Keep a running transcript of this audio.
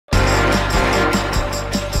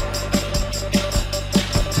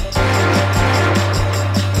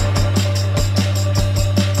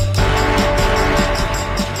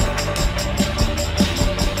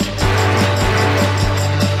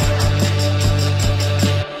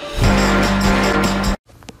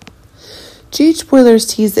Stage spoilers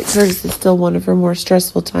tease that Curtis is still one of her more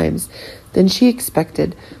stressful times than she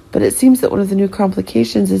expected, but it seems that one of the new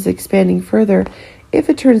complications is expanding further if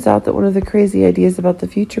it turns out that one of the crazy ideas about the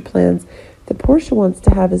future plans that Portia wants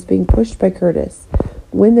to have is being pushed by Curtis.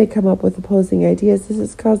 When they come up with opposing ideas, this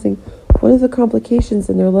is causing one of the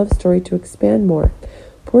complications in their love story to expand more.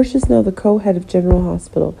 Portia is now the co-head of General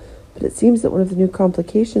Hospital, but it seems that one of the new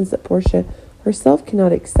complications that Portia herself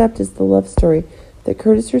cannot accept is the love story that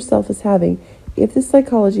Curtis herself is having if the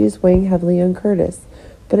psychology is weighing heavily on Curtis.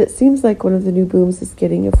 But it seems like one of the new booms is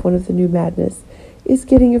getting if one of the new madness is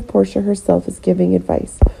getting if Portia herself is giving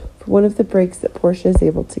advice for one of the breaks that Portia is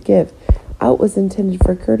able to give. Out was intended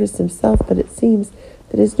for Curtis himself, but it seems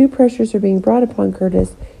that as new pressures are being brought upon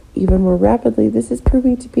Curtis even more rapidly, this is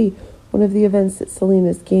proving to be one of the events that Selena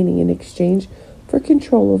is gaining in exchange for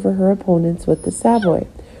control over her opponents with the Savoy.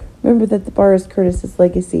 Remember that the bar is Curtis's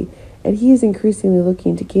legacy, and he is increasingly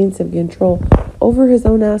looking to gain some control over his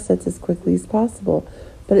own assets as quickly as possible.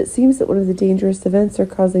 But it seems that one of the dangerous events are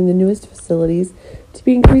causing the newest facilities to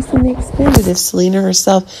be increasingly expanded if Selena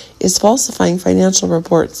herself is falsifying financial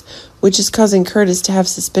reports, which is causing Curtis to have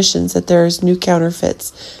suspicions that there is new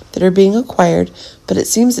counterfeits that are being acquired. But it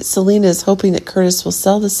seems that Selena is hoping that Curtis will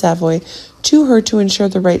sell the Savoy to her to ensure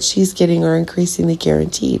the rights she's getting are increasingly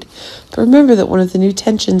guaranteed. But remember that one of the new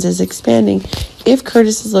tensions is expanding. If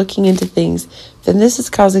Curtis is looking into things, then this is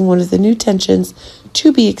causing one of the new tensions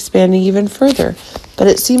to be expanding even further. But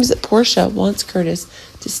it seems that Portia wants Curtis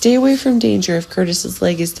to stay away from danger if Curtis's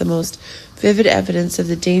leg is the most vivid evidence of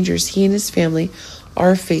the dangers he and his family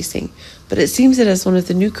are facing. But it seems that as one of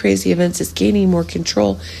the new crazy events is gaining more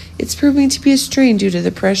control, it's proving to be a strain due to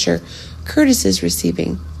the pressure Curtis is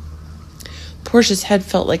receiving. Portia's head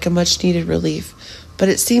felt like a much-needed relief, but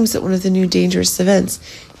it seems that one of the new dangerous events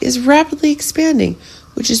is rapidly expanding,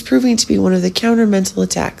 which is proving to be one of the counter-mental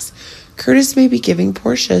attacks Curtis may be giving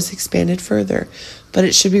Portia is expanded further. But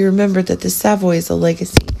it should be remembered that the Savoy is a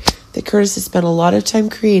legacy that Curtis has spent a lot of time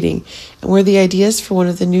creating, and where the ideas for one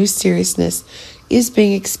of the new seriousness is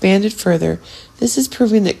being expanded further. This is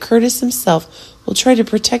proving that Curtis himself will try to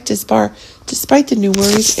protect his bar despite the new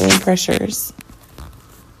worries and pressures.